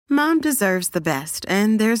Mom deserves the best,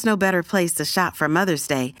 and there's no better place to shop for Mother's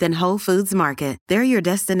Day than Whole Foods Market. They're your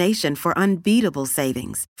destination for unbeatable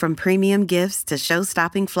savings, from premium gifts to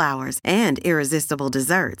show-stopping flowers and irresistible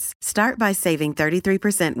desserts. Start by saving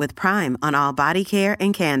 33% with Prime on all body care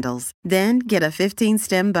and candles. Then get a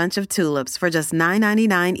 15-stem bunch of tulips for just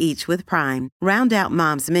 $9.99 each with Prime. Round out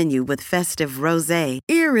Mom's menu with festive rosé,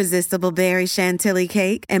 irresistible berry chantilly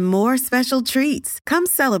cake, and more special treats. Come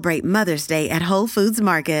celebrate Mother's Day at Whole Foods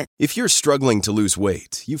Market. If you're struggling to lose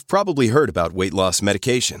weight, you've probably heard about weight loss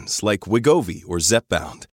medications like Wegovy or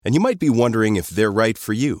Zepbound, and you might be wondering if they're right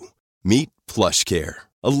for you. Meet PlushCare,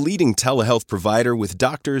 a leading telehealth provider with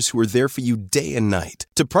doctors who are there for you day and night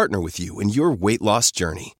to partner with you in your weight loss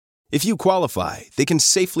journey. If you qualify, they can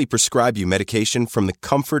safely prescribe you medication from the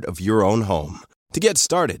comfort of your own home. To get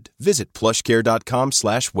started, visit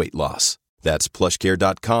plushcare.com/weightloss. That's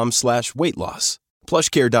plushcare.com/weightloss.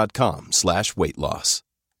 plushcare.com/weightloss.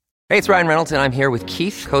 Hey, it's Ryan Reynolds, and I'm here with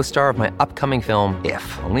Keith, co-star of my upcoming film,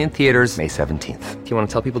 If, only in theaters May 17th. Do you want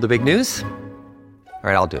to tell people the big news? All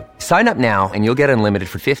right, I'll do it. Sign up now and you'll get unlimited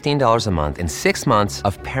for $15 a month and 6 months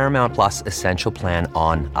of Paramount Plus Essential Plan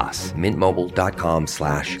on us.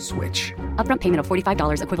 MintMobile.com/switch. Upfront payment of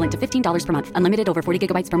 $45 equivalent to $15 per month. Unlimited over 40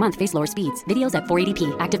 gigabytes per month. Face lower speeds. Videos at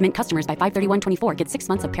 480p. Active Mint customers by 531.24 get 6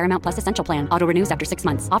 months of Paramount Plus Essential Plan. Auto renews after 6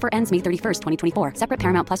 months. Offer ends May 31st, 2024. Separate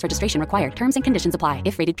Paramount Plus registration required. Terms and conditions apply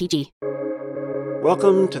if rated PG.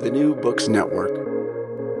 Welcome to the New Books Network.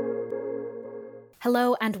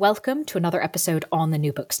 Hello and welcome to another episode on the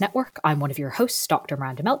New Books Network. I'm one of your hosts, Dr.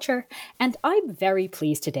 Miranda Melcher, and I'm very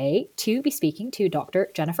pleased today to be speaking to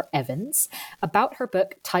Dr. Jennifer Evans about her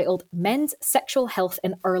book titled Men's Sexual Health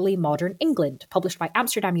in Early Modern England, published by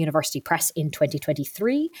Amsterdam University Press in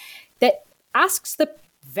 2023, that asks the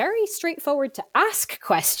very straightforward to ask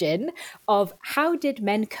question of how did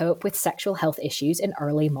men cope with sexual health issues in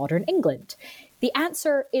early modern England? The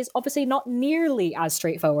answer is obviously not nearly as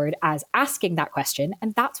straightforward as asking that question,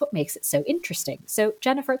 and that's what makes it so interesting. So,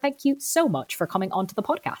 Jennifer, thank you so much for coming onto the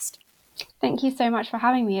podcast. Thank you so much for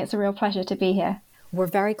having me. It's a real pleasure to be here. We're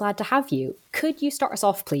very glad to have you. Could you start us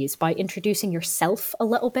off, please, by introducing yourself a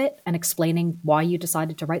little bit and explaining why you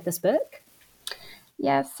decided to write this book?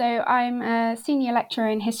 Yeah, so I'm a senior lecturer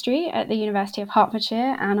in history at the University of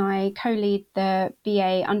Hertfordshire, and I co-lead the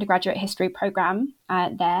BA undergraduate history programme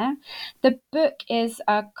there. The book is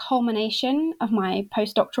a culmination of my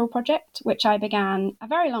postdoctoral project, which I began a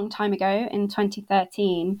very long time ago in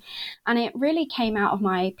 2013. And it really came out of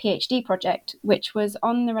my PhD project, which was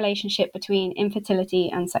on the relationship between infertility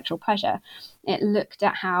and sexual pleasure. It looked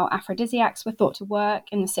at how aphrodisiacs were thought to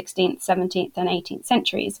work in the 16th, 17th and 18th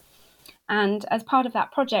centuries. And as part of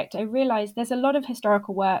that project, I realized there's a lot of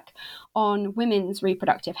historical work on women's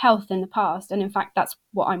reproductive health in the past. And in fact, that's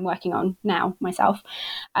what I'm working on now myself.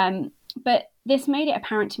 But this made it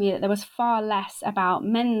apparent to me that there was far less about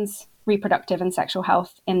men's reproductive and sexual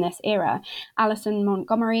health in this era. Alison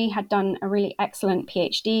Montgomery had done a really excellent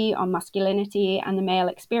PhD on masculinity and the male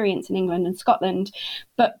experience in England and Scotland.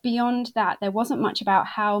 But beyond that, there wasn't much about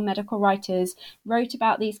how medical writers wrote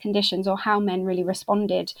about these conditions or how men really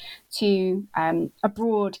responded to a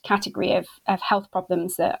broad category of health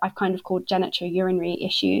problems that I've kind of called genitourinary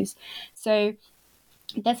issues. So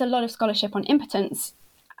there's a lot of scholarship on impotence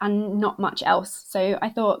and not much else. So I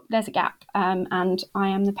thought there's a gap and I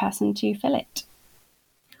am the person to fill it.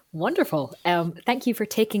 Wonderful. Thank you for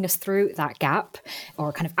taking us through that gap,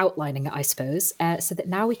 or kind of outlining it, I suppose, so that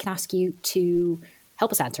now we can ask you to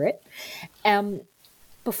help us answer it.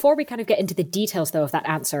 Before we kind of get into the details, though, of that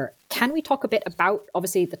answer, can we talk a bit about,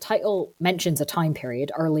 obviously, the title mentions a time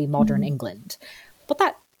period, early modern England, but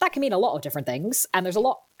that can mean a lot of different things, and there's a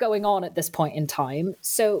lot going on at this point in time.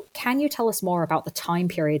 So can you tell us more about the time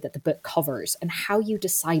period that the book covers and how you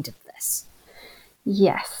decided this?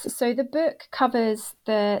 Yes, so the book covers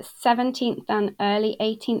the 17th and early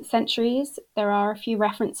 18th centuries. There are a few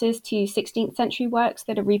references to 16th century works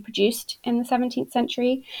that are reproduced in the 17th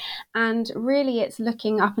century. And really it's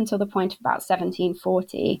looking up until the point of about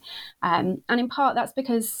 1740. And in part that's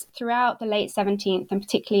because throughout the late 17th and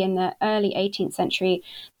particularly in the early 18th century,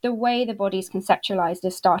 the way the body's conceptualized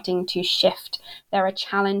is starting to shift. There are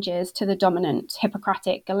challenges to the dominant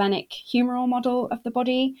Hippocratic Galenic humoral model of the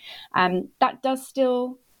body. That does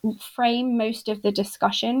still frame most of the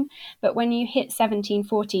discussion, but when you hit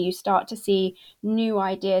 1740, you start to see new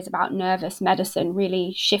ideas about nervous medicine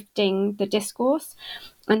really shifting the discourse.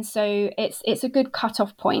 And so it's a good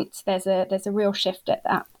cut-off point. There's a real shift at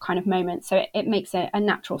that kind of moment. So it makes a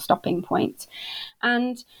natural stopping point.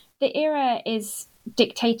 And the era is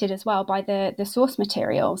dictated as well by the source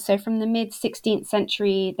material. So from the mid-16th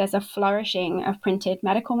century, there's a flourishing of printed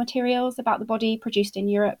medical materials about the body produced in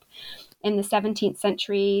Europe. In the 17th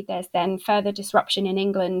century, there's then further disruption in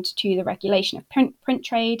England to the regulation of print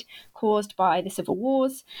trade caused by the civil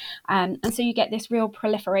wars. And so you get this real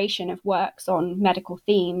proliferation of works on medical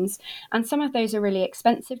themes. And some of those are really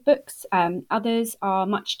expensive books. Others are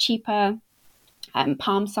much cheaper,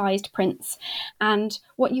 palm-sized prints. And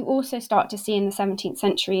what you also start to see in the 17th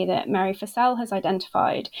century that Mary Fussell has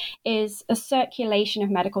identified is a circulation of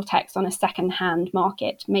medical texts on a second-hand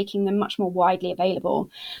market, making them much more widely available.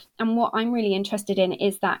 And what I'm really interested in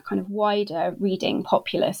is that kind of wider reading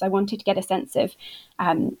populace. I wanted to get a sense of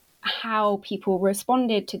how people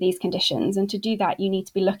responded to these conditions. And to do that, you need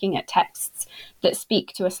to be looking at texts that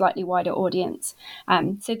speak to a slightly wider audience.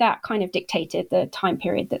 So that kind of dictated the time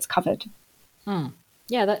period that's covered.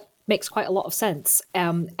 Yeah, that makes quite a lot of sense.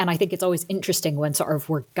 And I think it's always interesting when sort of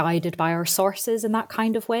we're guided by our sources in that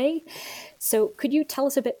kind of way. So could you tell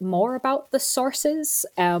us a bit more about the sources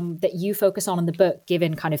that you focus on in the book,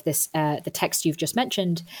 given kind of this the text you've just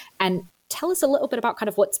mentioned, and tell us a little bit about kind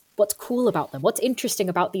of what's cool about them, what's interesting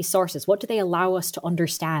about these sources, what do they allow us to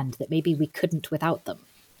understand that maybe we couldn't without them?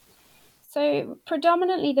 So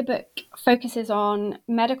predominantly the book focuses on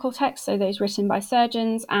medical texts, so those written by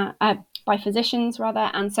surgeons, by physicians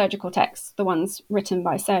rather, and surgical texts, the ones written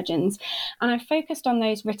by surgeons. And I focused on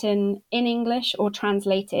those written in English or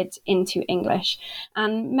translated into English.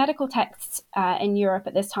 And medical texts in Europe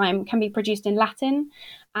at this time can be produced in Latin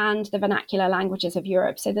and the vernacular languages of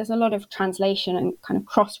Europe. So there's a lot of translation and kind of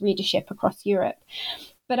cross-readership across Europe.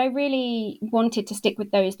 But I really wanted to stick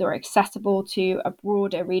with those that were accessible to a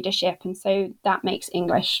broader readership. And so that makes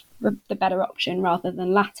English the better option rather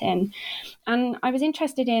than Latin. And I was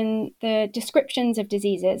interested in the descriptions of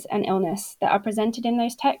diseases and illness that are presented in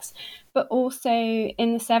those texts. But also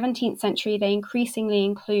in the 17th century, they increasingly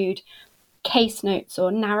include case notes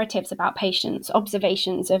or narratives about patients,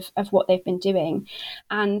 observations of what they've been doing.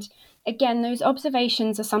 And again, those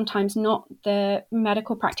observations are sometimes not the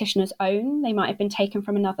medical practitioner's own. They might have been taken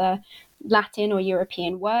from another Latin or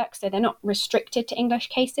European work, so they're not restricted to English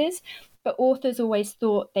cases, but authors always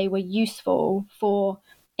thought they were useful for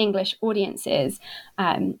English audiences.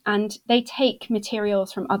 And they take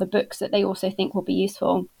materials from other books that they also think will be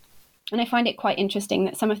useful. And I find it quite interesting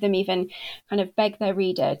that some of them even kind of beg their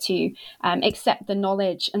reader to accept the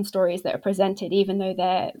knowledge and stories that are presented, even though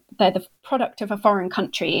they're the product of a foreign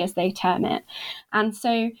country, as they term it. And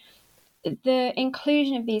so the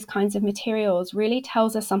inclusion of these kinds of materials really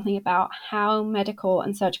tells us something about how medical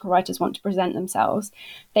and surgical writers want to present themselves.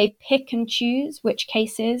 They pick and choose which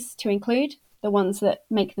cases to include, the ones that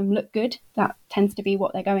make them look good. That tends to be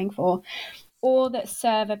what they're going for, or that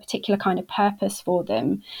serve a particular kind of purpose for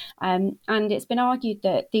them. And it's been argued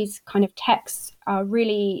that these kind of texts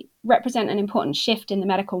really represent an important shift in the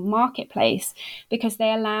medical marketplace because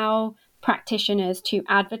they allow practitioners to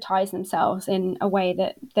advertise themselves in a way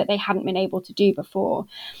that they hadn't been able to do before.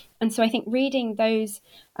 And so I think reading those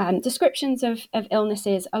descriptions of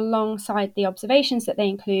illnesses alongside the observations that they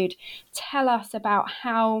include tell us about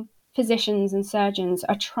how physicians and surgeons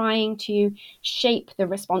are trying to shape the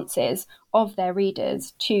responses of their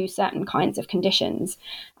readers to certain kinds of conditions.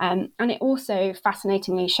 And it also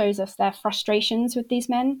fascinatingly shows us their frustrations with these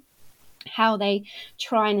men, how they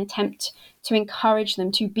try and attempt to encourage them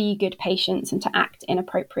to be good patients and to act in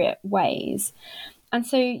appropriate ways. And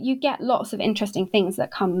so you get lots of interesting things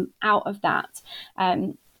that come out of that.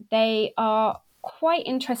 They are quite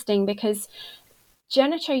interesting because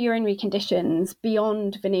genitourinary conditions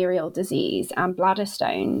beyond venereal disease and bladder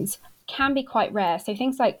stones can be quite rare. So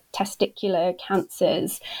things like testicular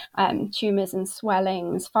cancers, tumours and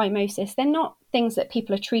swellings, phimosis, they're not things that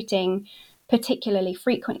people are treating particularly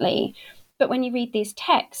frequently. But when you read these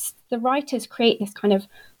texts, the writers create this kind of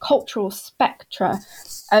cultural spectra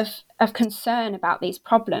of concern about these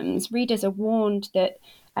problems. Readers are warned that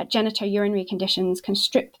genitourinary conditions can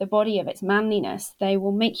strip the body of its manliness. They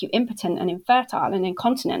will make you impotent and infertile and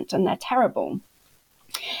incontinent, and they're terrible.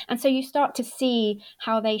 And so you start to see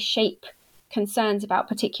how they shape concerns about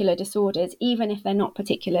particular disorders, even if they're not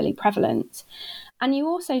particularly prevalent. And you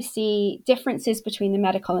also see differences between the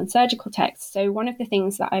medical and surgical texts. So one of the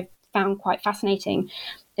things that I've found quite fascinating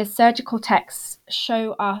is surgical texts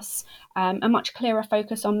show us a much clearer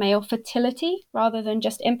focus on male fertility rather than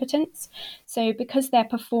just impotence. So because they're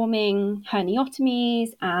performing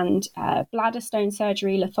herniatomies and bladder stone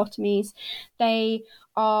surgery, lithotomies, they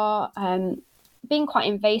are being quite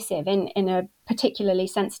invasive in a particularly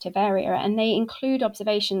sensitive area, and they include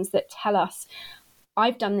observations that tell us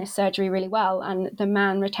I've done this surgery really well, and the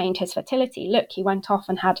man retained his fertility. Look, he went off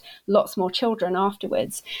and had lots more children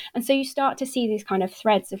afterwards. And so you start to see these kind of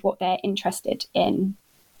threads of what they're interested in.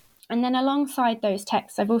 And then alongside those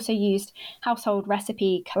texts, I've also used household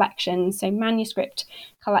recipe collections, so manuscript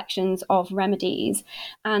collections of remedies.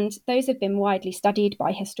 And those have been widely studied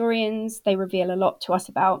by historians. They reveal a lot to us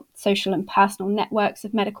about social and personal networks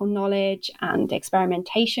of medical knowledge and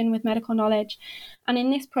experimentation with medical knowledge. And in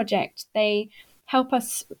this project, they help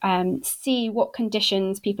us see what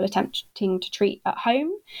conditions people are attempting to treat at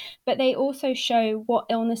home, but they also show what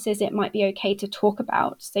illnesses it might be okay to talk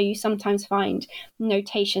about. So you sometimes find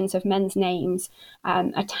notations of men's names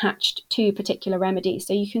attached to particular remedies.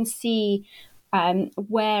 So you can see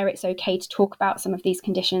where it's okay to talk about some of these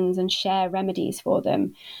conditions and share remedies for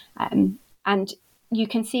them. And you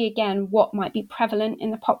can see again what might be prevalent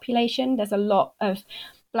in the population. There's a lot of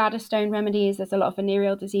bladder stone remedies, there's a lot of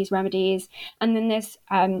venereal disease remedies, and then there's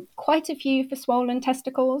quite a few for swollen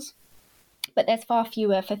testicles, but there's far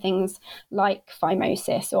fewer for things like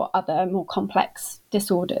phimosis or other more complex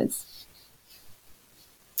disorders.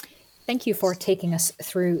 Thank you for taking us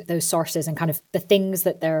through those sources and kind of the things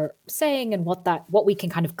that they're saying and what we can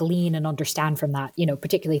kind of glean and understand from that,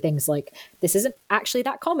 particularly things like this isn't actually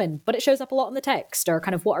that common, but it shows up a lot in the text, or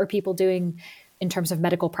kind of what are people doing in terms of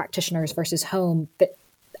medical practitioners versus home. But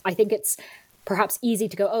I think it's perhaps easy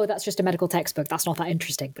to go, oh, that's just a medical textbook, that's not that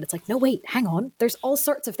interesting. But it's like, no, wait, hang on. There's all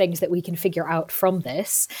sorts of things that we can figure out from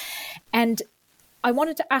this. And I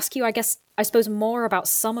wanted to ask you, I suppose, more about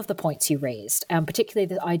some of the points you raised, particularly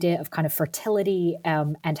the idea of kind of fertility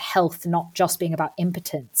and health not just being about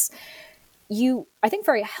impotence. You, I think,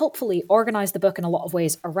 very helpfully organized the book in a lot of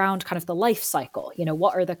ways around kind of the life cycle.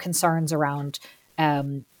 What are the concerns around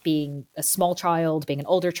being a small child, being an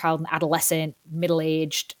older child, an adolescent,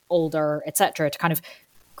 middle-aged, older, etc., to kind of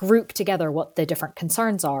group together what the different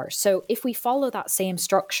concerns are. So if we follow that same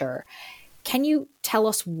structure, can you tell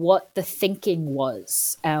us what the thinking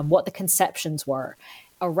was, what the conceptions were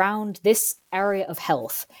around this area of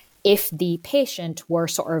health if the patient were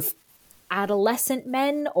sort of adolescent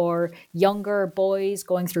men or younger boys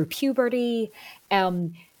going through puberty?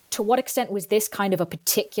 To what extent was this kind of a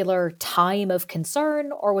particular time of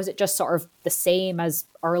concern, or was it just sort of the same as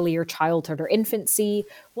earlier childhood or infancy?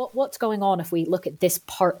 What's going on if we look at this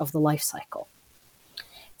part of the life cycle?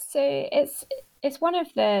 So it's one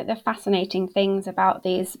of the fascinating things about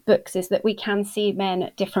these books is that we can see men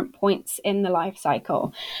at different points in the life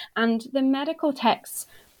cycle. And the medical texts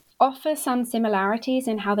offer some similarities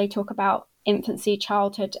in how they talk about infancy,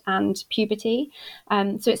 childhood, and puberty.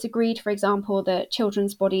 So it's agreed, for example, that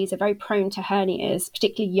children's bodies are very prone to hernias,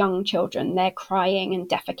 particularly young children. They're crying and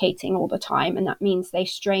defecating all the time, and that means they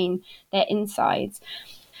strain their insides.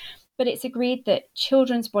 But it's agreed that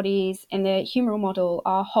children's bodies in the humoral model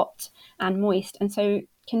are hot and moist, and so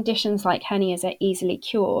conditions like hernias are easily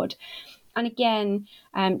cured. And again,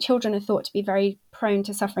 children are thought to be very prone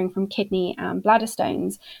to suffering from kidney and bladder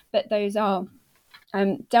stones, but those are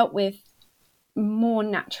dealt with more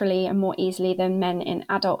naturally and more easily than men in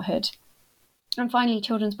adulthood. And finally,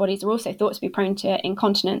 children's bodies are also thought to be prone to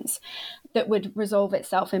incontinence that would resolve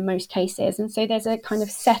itself in most cases. And so there's a kind of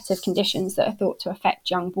set of conditions that are thought to affect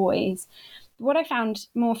young boys. What I found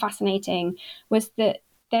more fascinating was that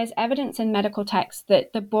there's evidence in medical texts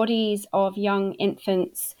that the bodies of young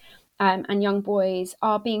infants and young boys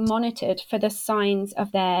are being monitored for the signs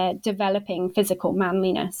of their developing physical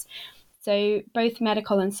manliness. So both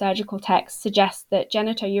medical and surgical texts suggest that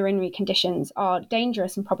genitourinary conditions are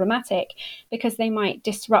dangerous and problematic because they might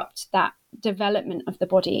disrupt that development of the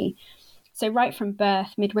body. So right from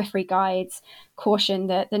birth, midwifery guides caution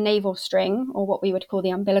that the navel string, or what we would call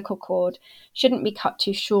the umbilical cord, shouldn't be cut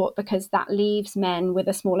too short because that leaves men with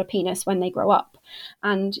a smaller penis when they grow up.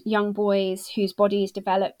 And young boys whose bodies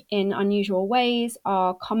develop in unusual ways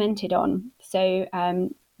are commented on. So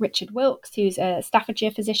Richard Wilkes, who's a Staffordshire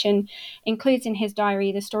physician, includes in his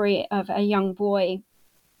diary the story of a young boy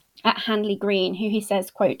at Hanley Green, who he says,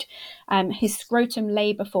 quote, his scrotum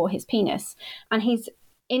lay before his penis. And he's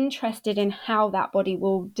interested in how that body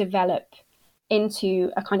will develop into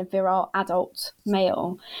a kind of virile adult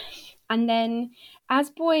male. And then as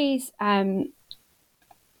boys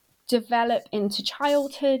develop into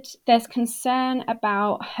childhood, there's concern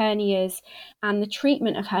about hernias and the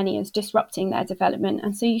treatment of hernias disrupting their development.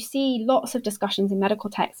 And so you see lots of discussions in medical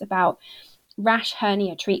texts about rash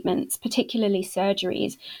hernia treatments, particularly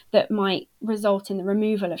surgeries that might result in the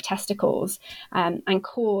removal of testicles and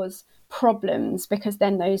cause problems because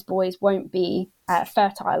then those boys won't be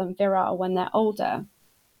fertile and virile when they're older.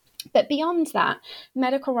 But beyond that,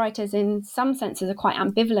 medical writers in some senses are quite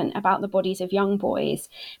ambivalent about the bodies of young boys,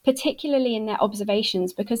 particularly in their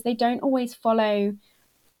observations, because they don't always follow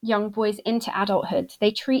young boys into adulthood.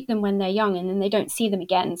 They treat them when they're young and then they don't see them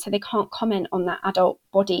again. So they can't comment on that adult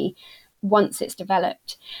body once it's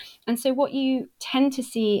developed. And so what you tend to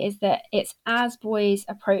see is that it's as boys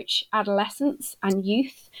approach adolescence and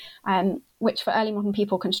youth, which for early modern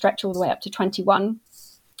people can stretch all the way up to 21.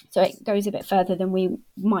 So it goes a bit further than we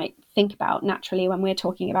might think about naturally when we're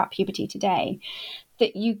talking about puberty today,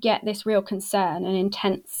 that you get this real concern and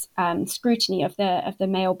intense scrutiny of the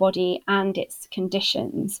male body and its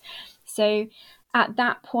conditions. So at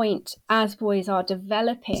that point, as boys are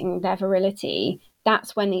developing their virility,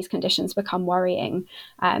 that's when these conditions become worrying.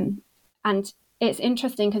 And it's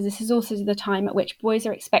interesting because this is also the time at which boys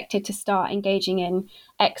are expected to start engaging in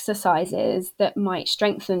exercises that might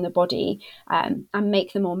strengthen the body and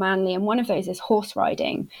make them more manly. And one of those is horse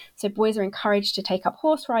riding. So boys are encouraged to take up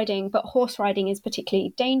horse riding, but horse riding is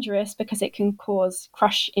particularly dangerous because it can cause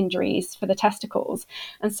crush injuries for the testicles.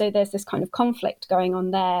 And so there's this kind of conflict going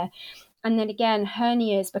on there. And then again,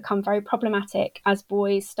 hernias become very problematic as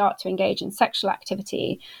boys start to engage in sexual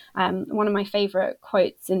activity. One of my favourite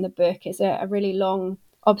quotes in the book is a really long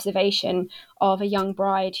observation of a young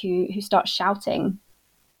bride who starts shouting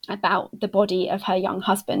about the body of her young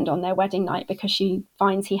husband on their wedding night because she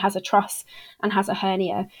finds he has a truss and has a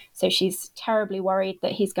hernia. So she's terribly worried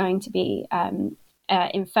that he's going to be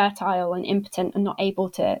infertile and impotent and not able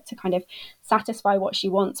to kind of satisfy what she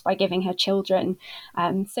wants by giving her children.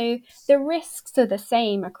 So the risks are the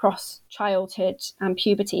same across childhood and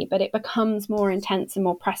puberty, but it becomes more intense and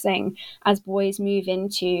more pressing as boys move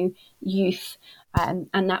into youth and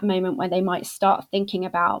that moment where they might start thinking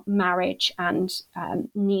about marriage and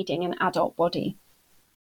needing an adult body.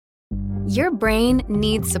 Your brain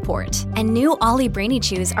needs support, and new Ollie Brainy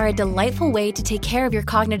Chews are a delightful way to take care of your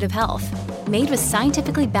cognitive health. Made with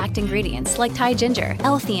scientifically backed ingredients like Thai ginger,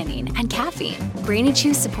 L-theanine, and caffeine, Brainy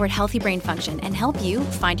Chews support healthy brain function and help you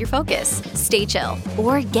find your focus, stay chill,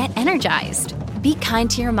 or get energized. Be kind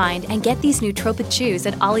to your mind and get these nootropic chews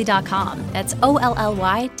at ollie.com. That's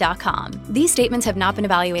OLLY.com. These statements have not been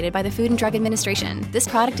evaluated by the Food and Drug Administration. This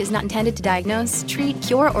product is not intended to diagnose, treat,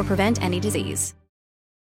 cure, or prevent any disease.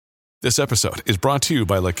 This episode is brought to you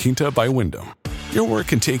by La Quinta by Wyndham. Your work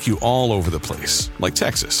can take you all over the place, like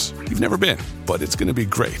Texas. You've never been, but it's going to be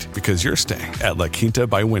great because you're staying at La Quinta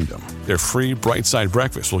by Wyndham. Their free Bright Side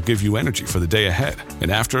breakfast will give you energy for the day ahead. And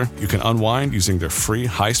after, you can unwind using their free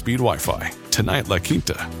high-speed Wi-Fi. Tonight, La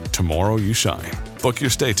Quinta. Tomorrow, you shine. Book your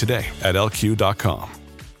stay today at lq.com.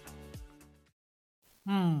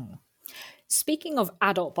 Speaking of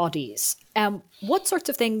adult bodies, what sorts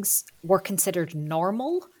of things were considered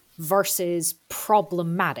normal versus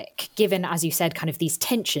problematic, given, as you said, kind of these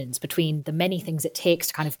tensions between the many things it takes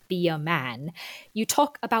to kind of be a man? You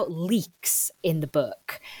talk about leaks in the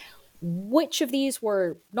book. Which of these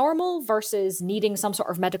were normal versus needing some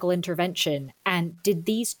sort of medical intervention? And did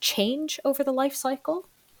these change over the life cycle?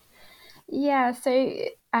 Yeah, so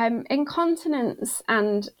incontinence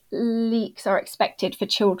and leaks are expected for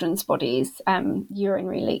children's bodies,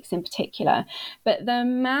 urinary leaks in particular. But the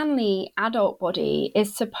manly adult body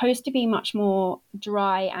is supposed to be much more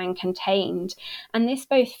dry and contained. And this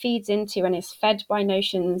both feeds into and is fed by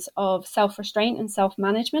notions of self-restraint and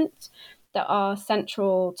self-management that are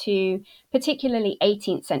central to particularly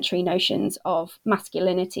 18th century notions of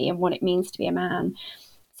masculinity and what it means to be a man.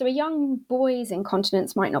 So a young boy's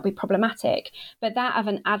incontinence might not be problematic, but that of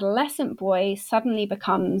an adolescent boy suddenly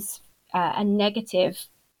becomes a negative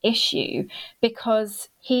issue because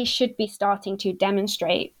he should be starting to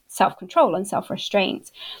demonstrate self-control and self-restraint.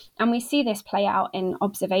 And we see this play out in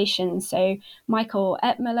observations. So Michael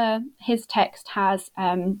Ettmüller, his text has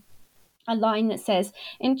a line that says,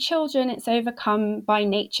 in children, it's overcome by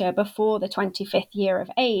nature before the 25th year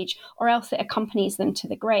of age, or else it accompanies them to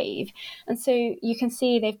the grave. And so you can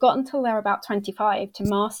see they've got until they're about 25 to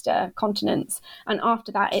master continence. And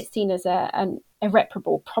after that, it's seen as an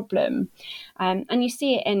irreparable problem. And you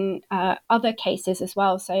see it in other cases as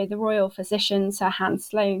well. So the royal physician, Sir Hans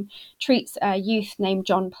Sloane, treats a youth named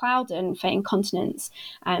John Plowden for incontinence.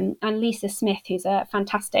 And Lisa Smith, who's a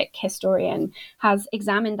fantastic historian, has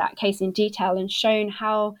examined that case in detail and shown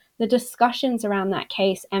how the discussions around that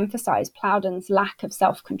case emphasize Plowden's lack of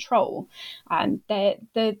self-control.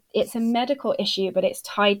 It's a medical issue, but it's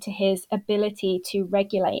tied to his ability to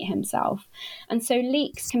regulate himself. And so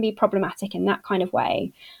leaks can be problematic in that kind of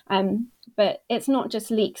way. But it's not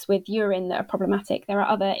just leaks with urine that are problematic. There are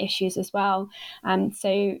other issues as well.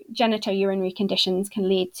 So genitourinary conditions can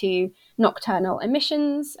lead to nocturnal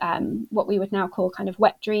emissions, what we would now call kind of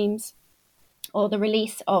wet dreams, or the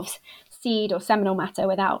release of seed or seminal matter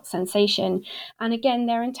without sensation. And again,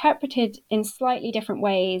 they're interpreted in slightly different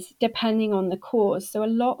ways depending on the cause. So a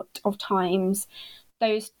lot of times,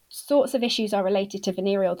 those sorts of issues are related to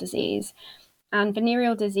venereal disease. And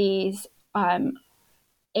venereal disease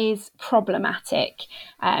is problematic.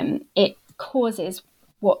 It causes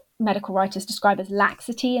what medical writers describe as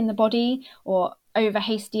laxity in the body or over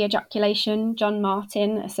hasty ejaculation. John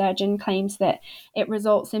Martin, a surgeon, claims that it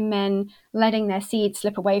results in men letting their seed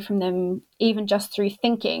slip away from them, even just through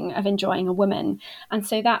thinking of enjoying a woman. And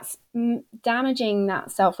so that's damaging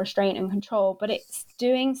that self-restraint and control, but it's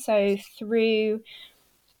doing so through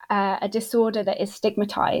a disorder that is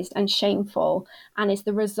stigmatized and shameful and is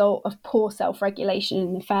the result of poor self-regulation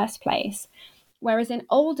in the first place. Whereas in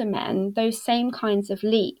older men, those same kinds of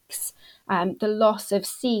leaks, the loss of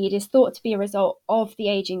seed, is thought to be a result of the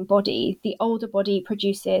aging body. The older body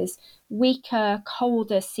produces weaker,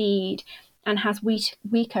 colder seed and has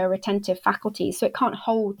weaker retentive faculties, so it can't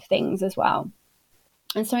hold things as well.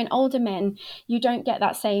 And so in older men, you don't get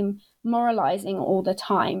that same moralizing all the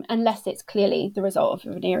time, unless it's clearly the result of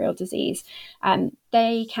a venereal disease.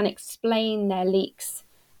 They can explain their leaks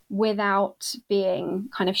without being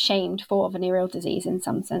kind of shamed for venereal disease in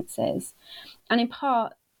some senses. And in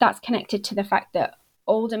part, that's connected to the fact that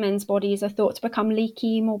older men's bodies are thought to become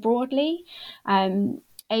leaky more broadly.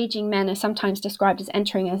 Aging men are sometimes described as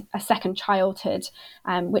entering a second childhood,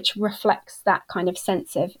 which reflects that kind of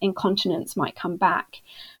sense of incontinence might come back.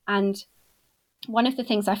 And one of the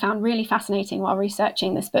things I found really fascinating while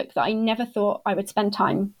researching this book that I never thought I would spend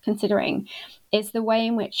time considering is the way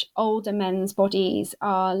in which older men's bodies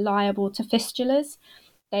are liable to fistulas.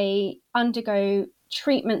 They undergo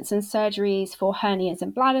treatments and surgeries for hernias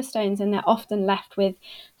and bladder stones, and they're often left with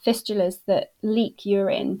fistulas that leak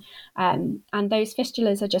urine. And those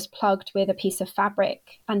fistulas are just plugged with a piece of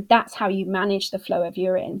fabric, and that's how you manage the flow of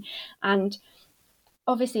urine. And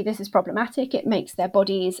obviously, this is problematic. It makes their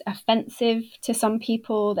bodies offensive to some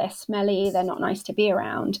people. They're smelly. They're not nice to be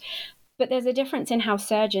around. But there's a difference in how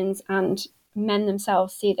surgeons and men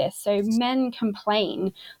themselves see this. So men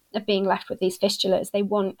complain of being left with these fistulas. They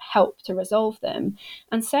want help to resolve them.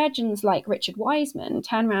 And surgeons like Richard Wiseman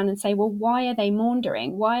turn around and say, well, why are they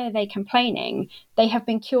maundering? Why are they complaining? They have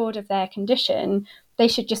been cured of their condition. They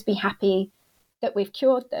should just be happy that we've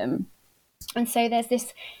cured them. And so there's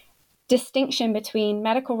this distinction between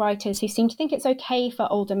medical writers who seem to think it's okay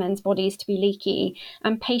for older men's bodies to be leaky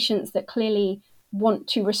and patients that clearly want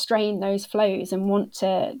to restrain those flows and want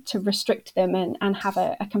to restrict them and have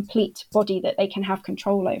a complete body that they can have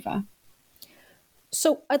control over.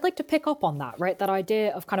 So I'd like to pick up on that, right? That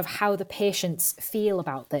idea of kind of how the patients feel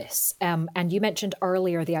about this. And you mentioned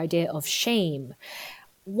earlier the idea of shame.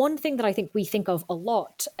 One thing that I think we think of a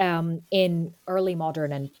lot in early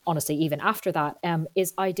modern and honestly even after that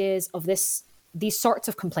is ideas of these sorts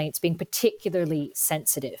of complaints being particularly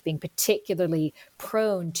sensitive, being particularly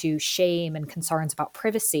prone to shame and concerns about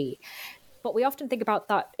privacy. But we often think about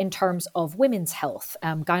that in terms of women's health,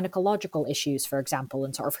 gynecological issues, for example,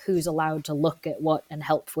 and sort of who's allowed to look at what and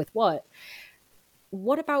help with what.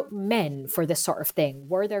 What about men for this sort of thing?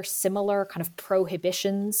 Were there similar kind of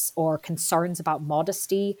prohibitions or concerns about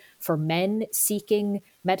modesty for men seeking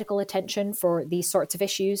medical attention for these sorts of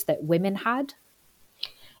issues that women had?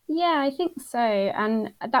 Yeah, I think so.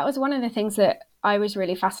 And that was one of the things that I was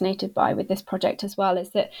really fascinated by with this project as well, is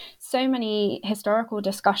that so many historical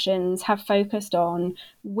discussions have focused on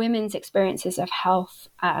women's experiences of health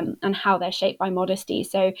and how they're shaped by modesty.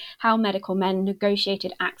 So how medical men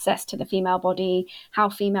negotiated access to the female body, how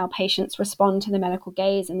female patients respond to the medical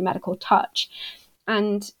gaze and the medical touch.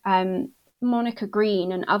 And Monica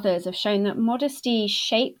Green and others have shown that modesty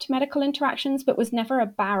shaped medical interactions, but was never a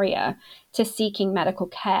barrier to seeking medical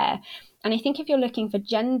care. And I think if you're looking for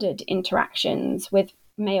gendered interactions with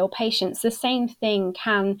male patients, the same thing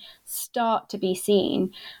can start to be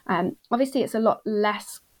seen. Obviously, it's a lot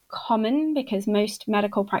less common because most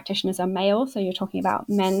medical practitioners are male. So you're talking about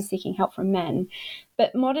men seeking help from men.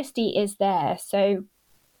 But modesty is there. So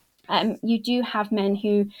you do have men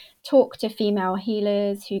who talk to female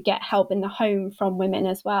healers, who get help in the home from women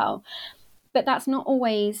as well. But that's not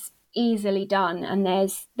always easily done, and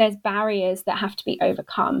there's barriers that have to be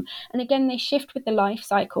overcome. And again, they shift with the life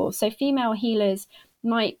cycle. So female healers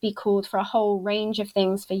might be called for a whole range of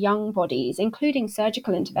things for young bodies, including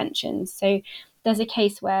surgical interventions. So there's a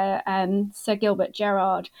case where Sir Gilbert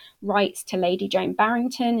Gerard writes to Lady Joan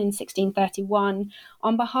Barrington in 1631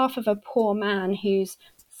 on behalf of a poor man whose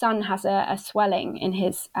son has a swelling in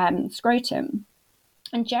his scrotum.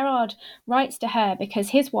 And Gerard writes to her because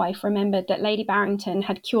his wife remembered that Lady Barrington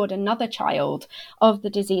had cured another child of the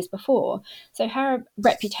disease before. So her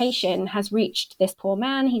reputation has reached this poor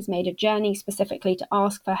man. He's made a journey specifically to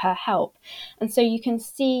ask for her help. And so you can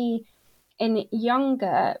see in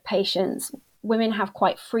younger patients, women have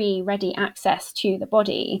quite free, ready access to the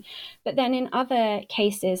body. But then in other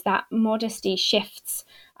cases, that modesty shifts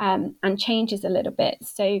and changes a little bit.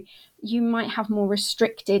 So you might have more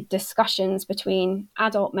restricted discussions between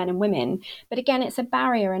adult men and women. But again, it's a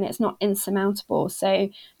barrier and it's not insurmountable. So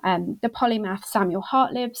the polymath Samuel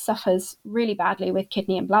Hartlib suffers really badly with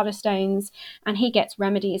kidney and bladder stones, and he gets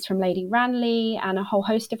remedies from Lady Ranelagh and a whole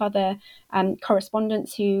host of other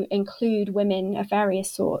correspondents who include women of various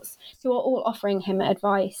sorts, who are all offering him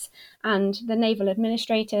advice. And the naval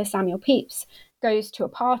administrator, Samuel Pepys, goes to a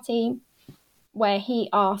party where he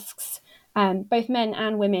asks both men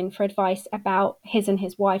and women for advice about his and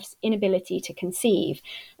his wife's inability to conceive.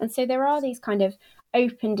 And so there are these kind of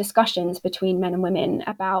open discussions between men and women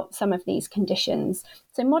about some of these conditions.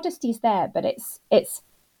 So modesty's there, but it's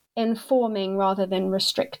informing rather than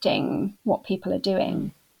restricting what people are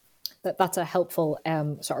doing. That's a helpful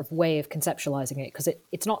sort of way of conceptualizing it, because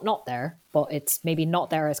it's not there, but it's maybe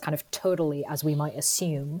not there as kind of totally as we might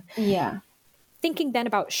assume. Yeah. Thinking then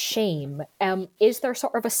about shame, is there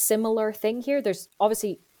sort of a similar thing here? There's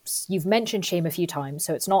obviously, you've mentioned shame a few times,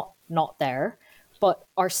 so it's not there, but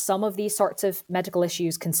are some of these sorts of medical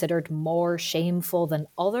issues considered more shameful than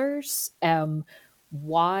others?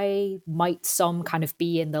 Why might some kind of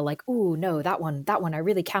be in the like, oh no, that one I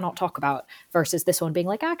really cannot talk about, versus this one being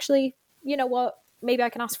like, actually, you know what, maybe I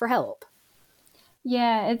can ask for help?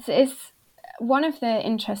 Yeah, it's one of the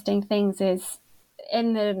interesting things is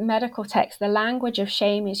in the medical text, the language of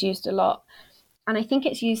shame is used a lot. And I think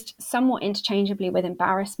it's used somewhat interchangeably with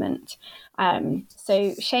embarrassment.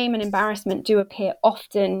 So shame and embarrassment do appear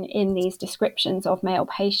often in these descriptions of male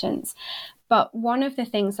patients. But one of the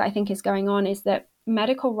things that I think is going on is that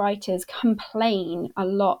medical writers complain a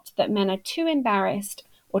lot that men are too embarrassed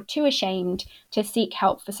or too ashamed to seek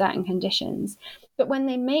help for certain conditions. But when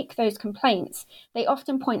they make those complaints, they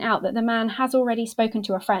often point out that the man has already spoken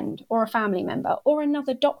to a friend or a family member or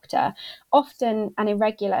another doctor, often an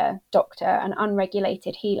irregular doctor, an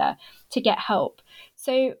unregulated healer, to get help.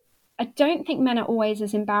 So I don't think men are always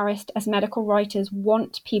as embarrassed as medical writers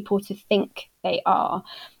want people to think they are.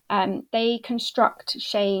 They construct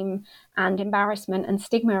shame and embarrassment and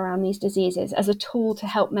stigma around these diseases as a tool to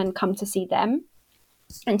help men come to see them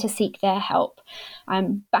and to seek their help.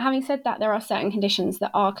 But having said that, there are certain conditions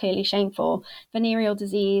that are clearly shameful. Venereal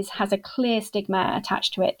disease has a clear stigma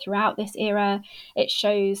attached to it throughout this era. It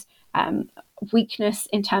shows weakness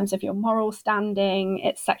in terms of your moral standing,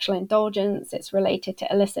 it's sexual indulgence, it's related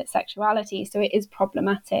to illicit sexuality, so it is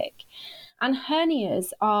problematic. And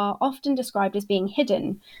hernias are often described as being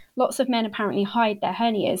hidden. Lots of men apparently hide their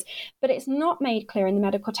hernias, but it's not made clear in the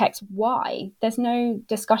medical text why. There's no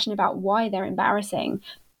discussion about why they're embarrassing,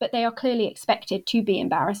 but they are clearly expected to be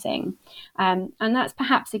embarrassing. And that's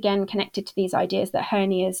perhaps again connected to these ideas that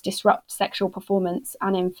hernias disrupt sexual performance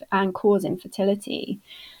and cause infertility.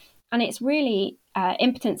 And it's really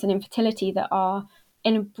impotence and infertility that are,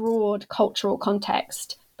 in a broad cultural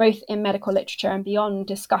context, both in medical literature and beyond,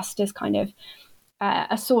 discussed as kind of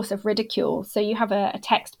a source of ridicule. So you have a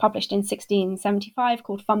text published in 1675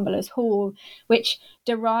 called Fumbler's Hall, which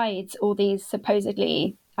derides all these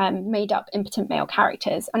supposedly made up impotent male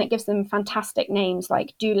characters, and it gives them fantastic names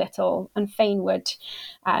like Doolittle and Fainwood.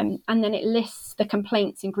 And then it lists the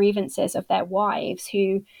complaints and grievances of their wives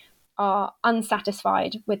who are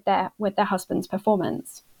unsatisfied with their husband's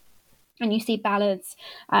performance. And you see ballads,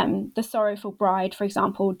 The Sorrowful Bride, for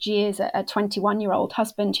example, jeers at a 21-year-old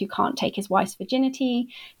husband who can't take his wife's virginity,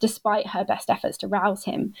 despite her best efforts to rouse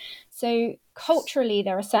him. So culturally,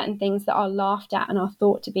 there are certain things that are laughed at and are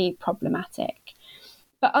thought to be problematic.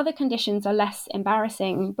 But other conditions are less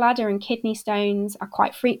embarrassing. Bladder and kidney stones are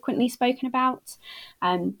quite frequently spoken about.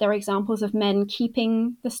 There are examples of men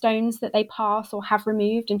keeping the stones that they pass or have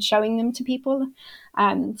removed and showing them to people.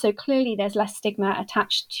 So clearly there's less stigma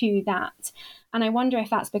attached to that. And I wonder if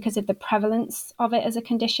that's because of the prevalence of it as a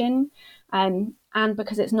condition, and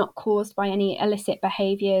because it's not caused by any illicit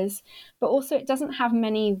behaviours, but also it doesn't have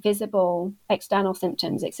many visible external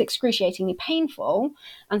symptoms. It's excruciatingly painful,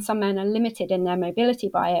 and some men are limited in their mobility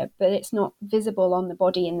by it, but it's not visible on the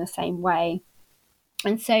body in the same way.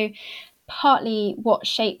 And so partly what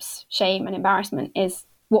shapes shame and embarrassment is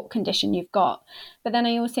what condition you've got. But then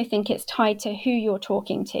I also think it's tied to who you're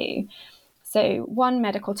talking to. So one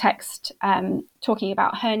medical text talking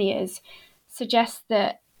about hernias suggests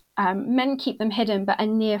that men keep them hidden, but a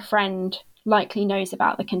near friend likely knows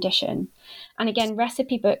about the condition. And again,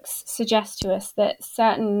 recipe books suggest to us that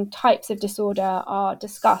certain types of disorder are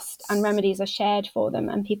discussed and remedies are shared for them,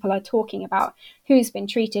 and people are talking about who's been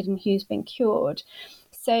treated and who's been cured.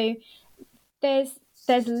 So there's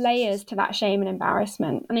layers to that shame and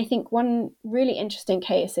embarrassment. And I think one really interesting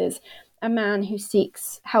case is a man who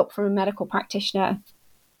seeks help from a medical practitioner.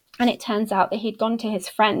 And it turns out that he'd gone to his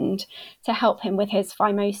friend to help him with his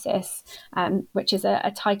phimosis, which is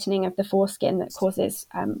a tightening of the foreskin that causes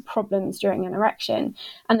problems during an erection.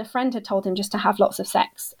 And the friend had told him just to have lots of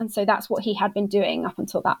sex. And so that's what he had been doing up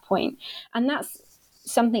until that point. And that's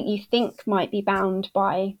something you think might be bound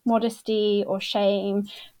by modesty or shame,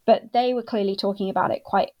 but they were clearly talking about it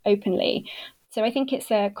quite openly. So I think it's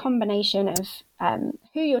a combination of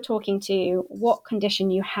who you're talking to, what condition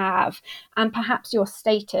you have, and perhaps your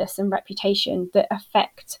status and reputation that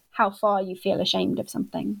affect how far you feel ashamed of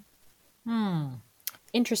something.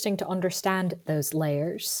 Interesting to understand those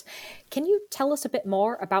layers. Can you tell us a bit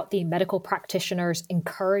more about the medical practitioners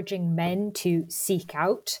encouraging men to seek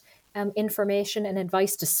out information and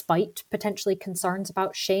advice despite potentially concerns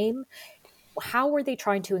about shame? How were they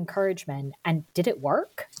trying to encourage men, and did it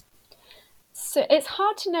work? So it's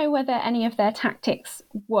hard to know whether any of their tactics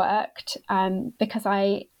worked because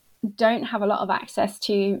I don't have a lot of access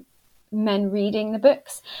to men reading the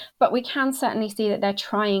books, but we can certainly see that they're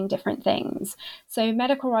trying different things. So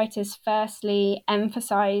medical writers firstly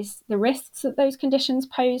emphasize the risks that those conditions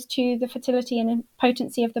pose to the fertility and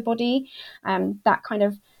potency of the body, that kind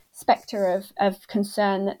of spectre of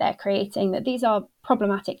concern that they're creating, that these are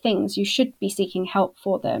problematic things, you should be seeking help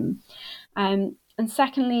for them. And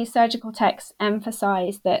secondly, surgical texts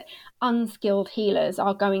emphasize that unskilled healers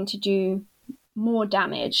are going to do more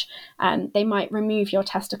damage. They might remove your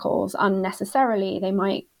testicles unnecessarily. They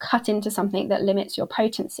might cut into something that limits your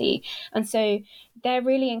potency. And so they're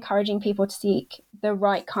really encouraging people to seek the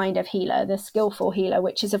right kind of healer, the skillful healer,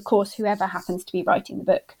 which is, of course, whoever happens to be writing the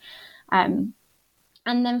book. And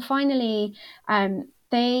then finally,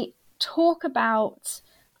 they talk about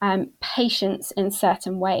patients in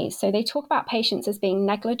certain ways. So they talk about patients as being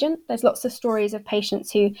negligent. There's lots of stories of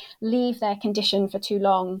patients who leave their condition for too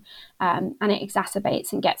long and it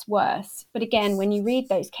exacerbates and gets worse. But again, when you read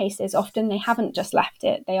those cases, often they haven't just left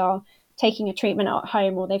it. They are taking a treatment at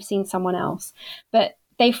home or they've seen someone else. But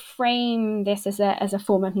they frame this as a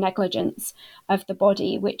form of negligence of the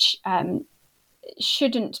body, which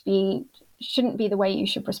shouldn't be the way you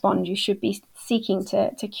should respond. You should be seeking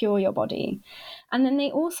to cure your body. And then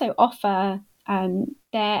they also offer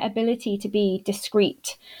their ability to be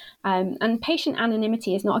discreet. And patient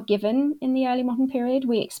anonymity is not a given in the early modern period.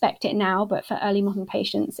 We expect it now, but for early modern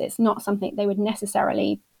patients, it's not something they would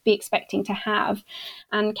necessarily be expecting to have.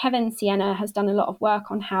 And Kevin Sienna has done a lot of work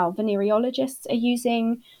on how venereologists are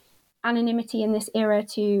using anonymity in this era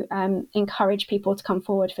to encourage people to come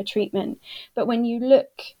forward for treatment. But when you look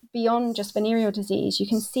beyond just venereal disease, you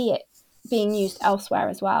can see it being used elsewhere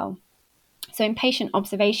as well. So in patient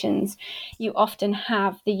observations, you often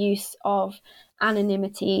have the use of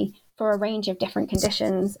anonymity for a range of different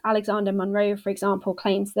conditions. Alexander Monroe, for example,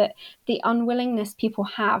 claims that the unwillingness people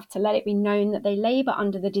have to let it be known that they labour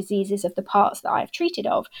under the diseases of the parts that I have treated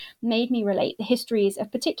of made me relate the histories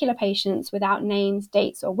of particular patients without names,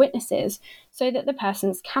 dates, or witnesses, so that the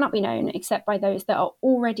persons cannot be known except by those that are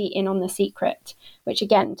already in on the secret, which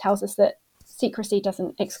again tells us that secrecy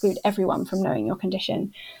doesn't exclude everyone from knowing your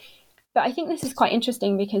condition. But I think this is quite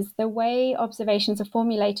interesting because the way observations are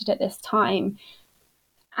formulated at this time,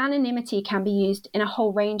 anonymity can be used in a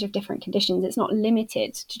whole range of different conditions. It's not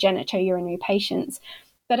limited to genitourinary patients,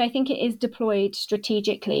 but I think it is deployed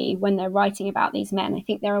strategically when they're writing about these men. I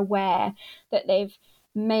think they're aware that they've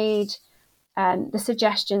made the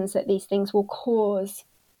suggestions that these things will cause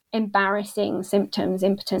embarrassing symptoms,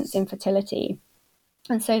 impotence, infertility.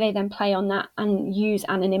 And so they then play on that and use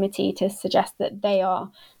anonymity to suggest that they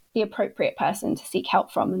are the appropriate person to seek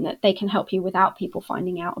help from and that they can help you without people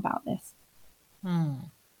finding out about this.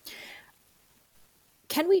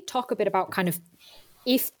 Can we talk a bit about kind of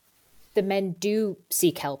if the men do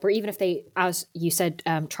seek help, or even if they, as you said,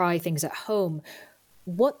 try things at home,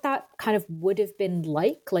 what that kind of would have been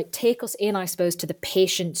like take us in, I suppose, to the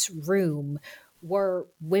patient's room. Were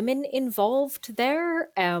women involved there?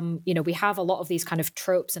 We have a lot of these kind of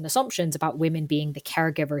tropes and assumptions about women being the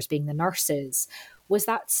caregivers, being the nurses. Was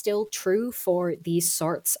that still true for these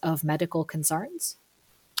sorts of medical concerns?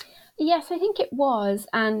 Yes, I think it was.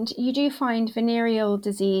 And you do find venereal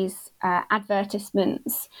disease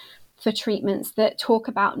advertisements for treatments that talk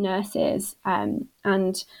about nurses.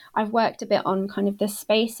 And I've worked a bit on kind of the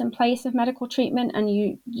space and place of medical treatment.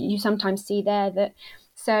 And you sometimes see there that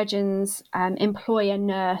surgeons employ a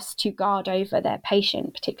nurse to guard over their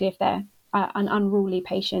patient, particularly if they're an unruly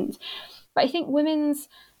patient. But I think women's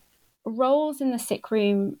roles in the sick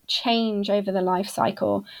room change over the life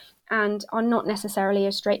cycle and are not necessarily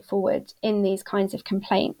as straightforward in these kinds of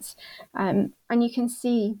complaints. And you can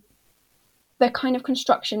see the kind of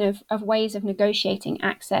construction of ways of negotiating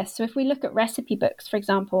access. So if we look at recipe books, for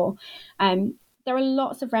example, there are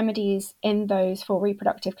lots of remedies in those for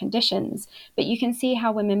reproductive conditions, but you can see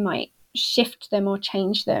how women might shift them or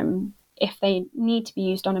change them if they need to be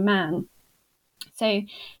used on a man. So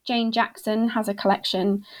Jane Jackson has a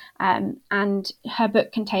collection, and her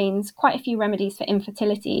book contains quite a few remedies for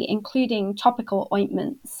infertility, including topical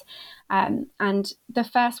ointments. And the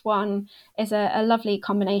first one is a lovely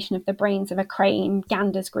combination of the brains of a crane,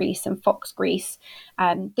 gander's grease, and fox grease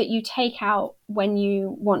that you take out when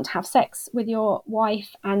you want to have sex with your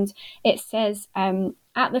wife. And it says,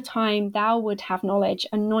 at the time thou would have knowledge,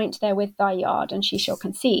 anoint therewith thy yard, and she shall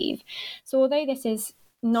conceive. So although this is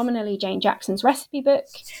nominally Jane Jackson's recipe book,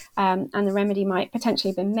 and the remedy might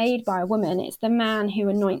potentially have been made by a woman, it's the man who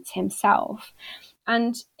anoints himself.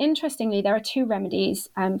 And interestingly, there are two remedies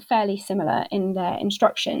fairly similar in their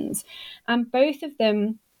instructions, and both of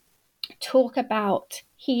them talk about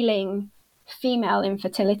healing female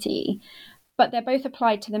infertility, but they're both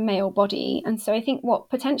applied to the male body. And so I think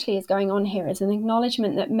what potentially is going on here is an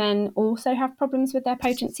acknowledgement that men also have problems with their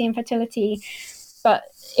potency and fertility. But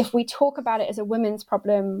if we talk about it as a women's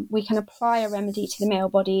problem, we can apply a remedy to the male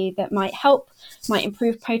body that might help, might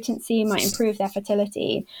improve potency, might improve their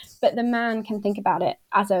fertility. But the man can think about it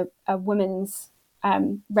as a woman's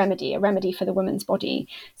remedy, a remedy for the woman's body.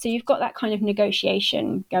 So you've got that kind of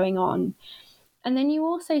negotiation going on. And then you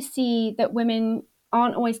also see that women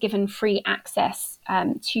aren't always given free access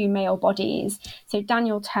to male bodies. So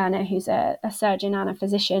Daniel Turner, who's a surgeon and a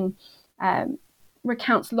physician,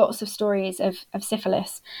 recounts lots of stories of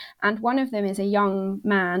syphilis. And one of them is a young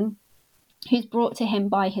man who's brought to him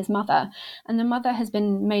by his mother. And the mother has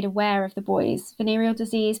been made aware of the boy's venereal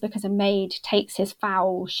disease because a maid takes his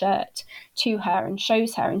foul shirt to her and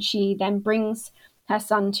shows her. And she then brings her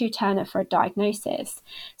son to Turner for a diagnosis.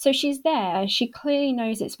 So she's there. She clearly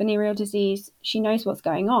knows it's venereal disease. She knows what's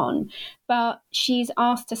going on. But she's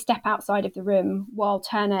asked to step outside of the room while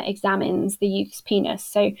Turner examines the youth's penis.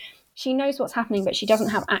 So she knows what's happening, but she doesn't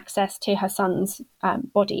have access to her son's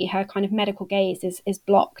body. Her kind of medical gaze is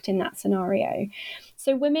blocked in that scenario.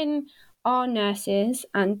 So women are nurses,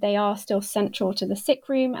 and they are still central to the sick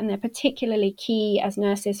room, and they're particularly key as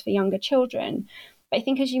nurses for younger children. But I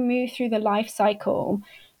think as you move through the life cycle,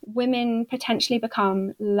 women potentially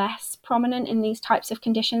become less prominent in these types of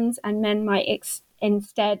conditions, and men might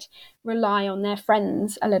instead rely on their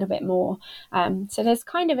friends a little bit more. So there's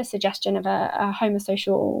kind of a suggestion of a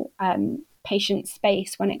homosocial patient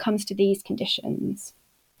space when it comes to these conditions.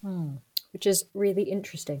 Which is really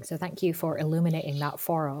interesting. So thank you for illuminating that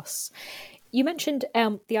for us. You mentioned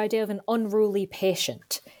the idea of an unruly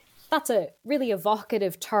patient. That's a really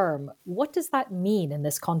evocative term. What does that mean in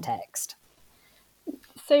this context?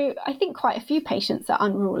 So I think quite a few patients are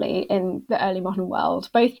unruly in the early modern world,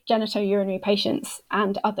 both genitourinary patients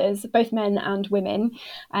and others, both men and women.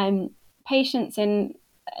 Patients in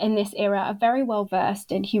this era are very well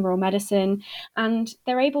versed in humoral medicine, and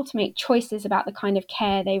they're able to make choices about the kind of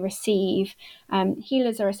care they receive.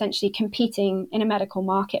 Healers are essentially competing in a medical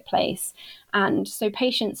marketplace, and so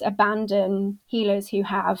patients abandon healers who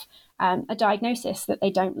have a diagnosis that they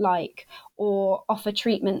don't like or offer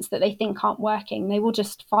treatments that they think aren't working. They will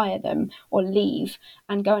just fire them or leave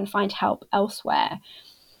and go and find help elsewhere.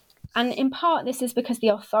 And in part, this is because the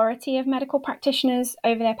authority of medical practitioners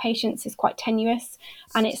over their patients is quite tenuous,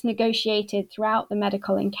 and it's negotiated throughout the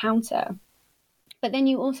medical encounter. But then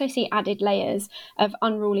you also see added layers of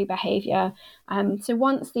unruly behaviour. So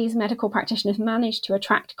once these medical practitioners manage to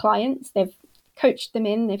attract clients, they've coached them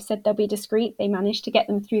in, they've said they'll be discreet, they manage to get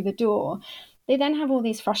them through the door, they then have all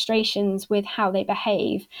these frustrations with how they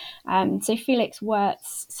behave. So Felix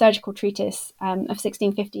Wirtz's surgical treatise of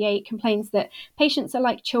 1658 complains that patients are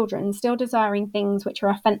like children, still desiring things which are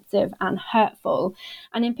offensive and hurtful.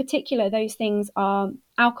 And in particular, those things are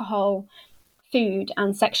alcohol, food,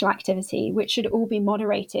 and sexual activity, which should all be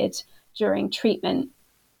moderated during treatment.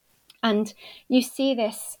 And you see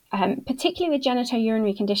this, particularly with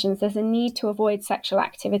genitourinary conditions, there's a need to avoid sexual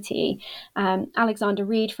activity. Alexander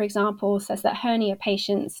Reed, for example, says that hernia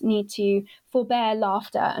patients need to forbear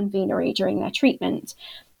laughter and venery during their treatment.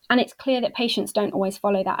 And it's clear that patients don't always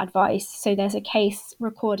follow that advice. So there's a case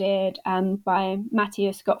recorded by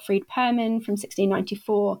Matthias Gottfried Perman from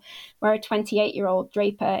 1694, where a 28-year-old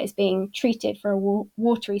draper is being treated for a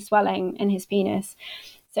watery swelling in his penis.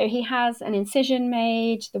 So he has an incision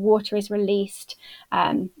made, the water is released,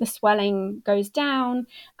 the swelling goes down,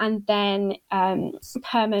 and then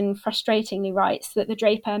Perman frustratingly writes that the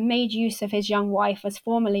draper made use of his young wife as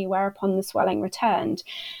formerly, whereupon the swelling returned.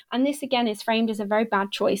 And this again is framed as a very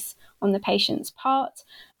bad choice on the patient's part.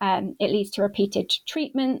 It leads to repeated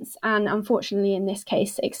treatments and, unfortunately in this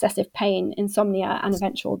case, excessive pain, insomnia, and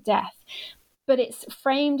eventual death. But it's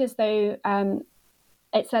framed as though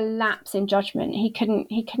it's a lapse in judgment. He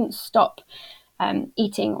couldn't stop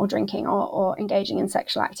eating or drinking or engaging in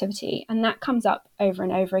sexual activity. And that comes up over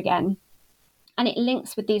and over again. And it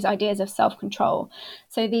links with these ideas of self-control.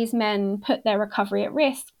 So these men put their recovery at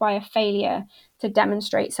risk by a failure to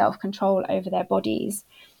demonstrate self-control over their bodies.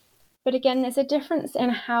 But again, there's a difference in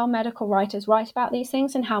how medical writers write about these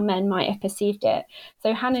things and how men might have perceived it.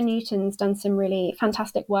 So Hannah Newton's done some really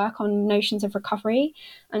fantastic work on notions of recovery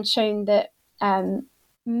and shown that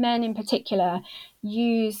men in particular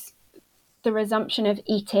use the resumption of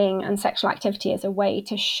eating and sexual activity as a way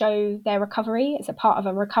to show their recovery. It's a part of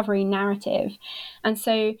a recovery narrative. And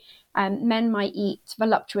so men might eat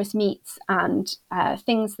voluptuous meats and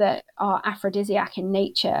things that are aphrodisiac in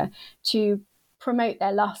nature to promote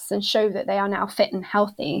their lusts and show that they are now fit and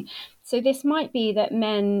healthy. So this might be that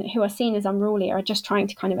men who are seen as unruly are just trying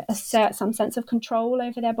to kind of assert some sense of control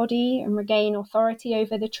over their body and regain authority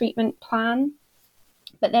over the treatment plan.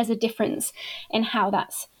 But there's a difference in how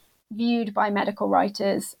that's viewed by medical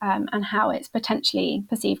writers and how it's potentially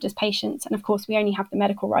perceived as patients. And of course, we only have the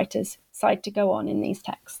medical writers' side to go on in these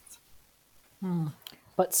texts.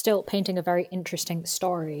 But still painting a very interesting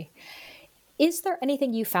story. Is there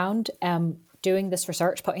anything you found doing this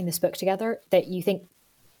research, putting this book together, that you think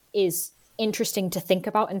is interesting to think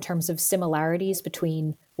about in terms of similarities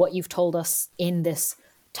between what you've told us in this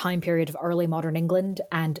time period of early modern England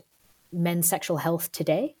and men's sexual health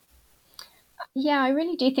today? Yeah, I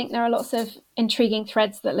really do think there are lots of intriguing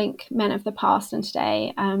threads that link men of the past and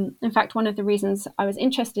today. In fact, one of the reasons I was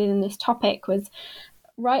interested in this topic was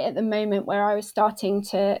right at the moment where I was starting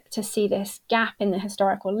to see this gap in the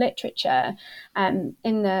historical literature in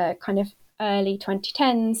the kind of early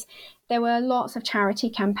 2010s. There were lots of charity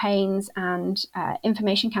campaigns and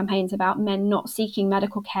information campaigns about men not seeking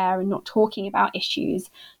medical care and not talking about issues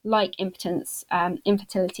like impotence,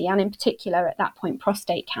 infertility, and in particular at that point,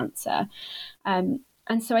 prostate cancer. And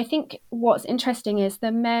so I think what's interesting is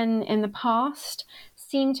the men in the past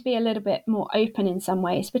seem to be a little bit more open in some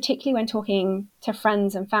ways, particularly when talking to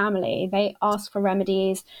friends and family. They ask for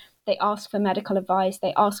remedies, they ask for medical advice,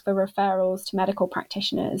 they ask for referrals to medical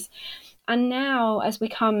practitioners. And now, as we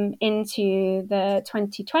come into the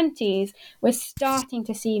 2020s, we're starting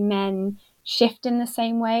to see men shift in the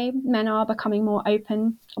same way. Men are becoming more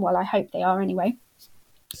open. Well, I hope they are anyway.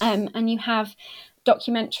 And you have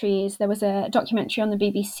documentaries. There was a documentary on the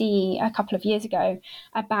BBC a couple of years ago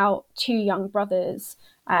about two young brothers.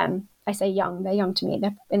 I say young, they're young to me,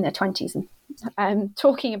 they're in their 20s, and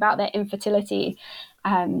talking about their infertility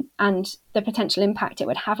and the potential impact it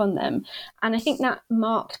would have on them. And I think that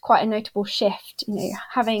marked quite a notable shift.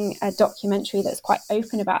 Having a documentary that's quite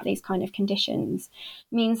open about these kind of conditions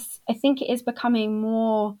means I think it is becoming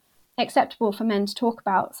more acceptable for men to talk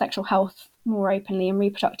about sexual health more openly and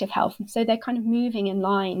reproductive health. And so they're kind of moving in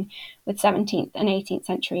line with 17th and 18th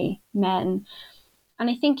century men. And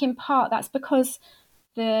I think in part that's because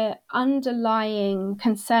the underlying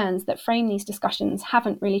concerns that frame these discussions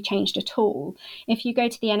haven't really changed at all. If you go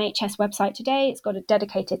to the NHS website today, it's got a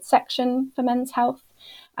dedicated section for men's health,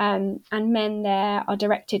 and men there are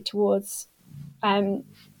directed towards a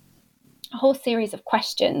whole series of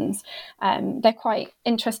questions. They're quite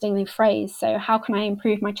interestingly phrased. So how can I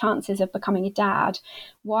improve my chances of becoming a dad?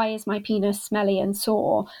 Why is my penis smelly and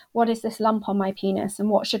sore? What is this lump on my penis? And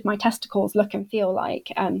what should my testicles look and feel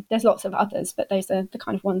like? There's lots of others, but those are the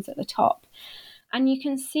kind of ones at the top. And you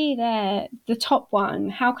can see there, the top one,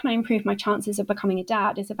 how can I improve my chances of becoming a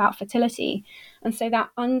dad, is about fertility. And so that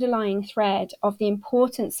underlying thread of the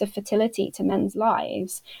importance of fertility to men's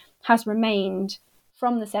lives has remained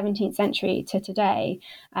from the 17th century to today.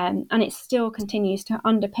 And it still continues to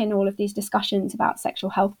underpin all of these discussions about sexual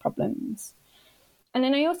health problems. And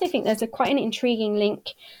then I also think there's quite an intriguing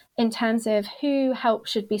link in terms of who help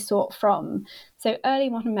should be sought from. So early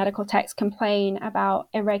modern medical texts complain about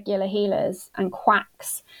irregular healers and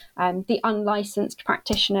quacks, the unlicensed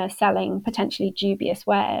practitioner selling potentially dubious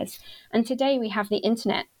wares. And today we have the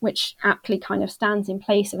internet, which aptly kind of stands in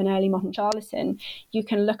place of an early modern charlatan. You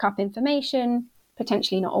can look up information,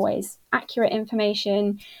 potentially not always accurate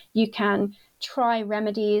information. You can try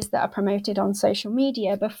remedies that are promoted on social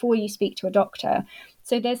media before you speak to a doctor.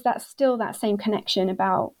 So there's still that same connection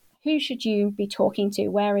about who should you be talking to,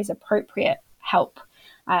 where is appropriate help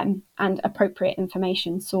and appropriate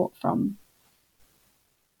information sought from.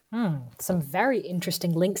 Some very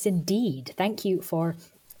interesting links indeed. Thank you for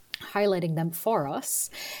highlighting them for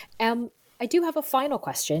us. I do have a final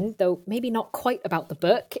question, though maybe not quite about the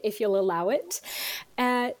book, if you'll allow it.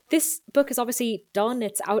 This book is obviously done,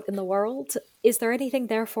 it's out in the world. Is there anything,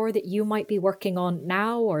 therefore, that you might be working on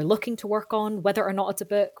now or looking to work on, whether or not it's a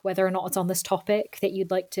book, whether or not it's on this topic, that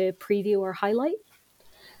you'd like to preview or highlight?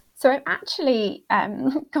 So I've actually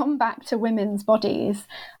gone back to women's bodies.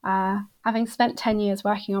 Having spent 10 years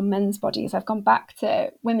working on men's bodies, I've gone back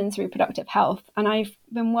to women's reproductive health, and I've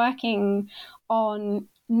been working on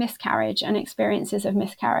miscarriage and experiences of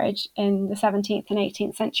miscarriage in the 17th and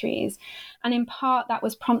 18th centuries. And in part, that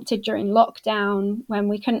was prompted during lockdown when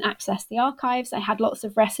we couldn't access the archives. I had lots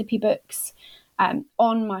of recipe books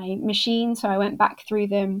on my machine, so I went back through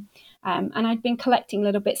them. And I'd been collecting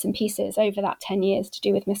little bits and pieces over that 10 years to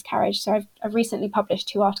do with miscarriage. So I've recently published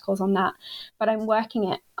 2 articles on that, but I'm working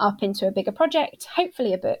it up into a bigger project,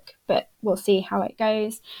 hopefully a book, but we'll see how it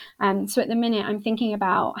goes. So at the minute, I'm thinking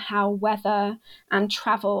about how weather and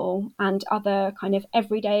travel and other kind of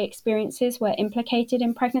everyday experiences were implicated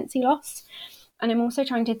in pregnancy loss. And I'm also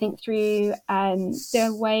trying to think through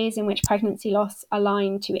the ways in which pregnancy loss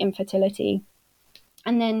aligned to infertility.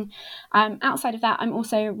 And then outside of that, I'm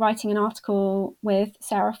also writing an article with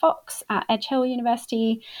Sarah Fox at Edge Hill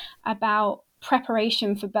University about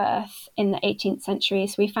preparation for birth in the 18th century.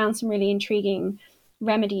 So we found some really intriguing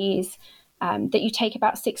remedies that you take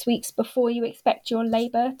about 6 weeks before you expect your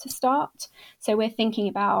labour to start. So we're thinking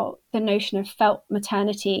about the notion of felt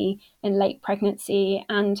maternity in late pregnancy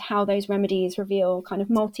and how those remedies reveal kind of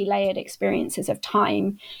multi-layered experiences of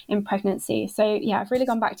time in pregnancy. So yeah, I've really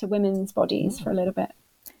gone back to women's bodies for a little bit.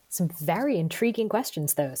 Some very intriguing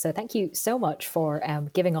questions, though. So thank you so much for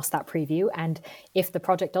giving us that preview. And if the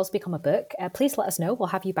project does become a book, please let us know. We'll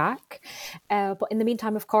have you back. But in the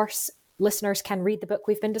meantime, of course, listeners can read the book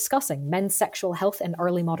we've been discussing, Men's Sexual Health in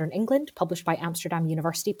Early Modern England, published by Amsterdam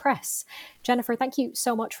University Press. Jennifer, thank you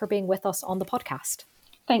so much for being with us on the podcast.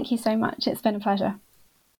 Thank you so much. It's been a pleasure.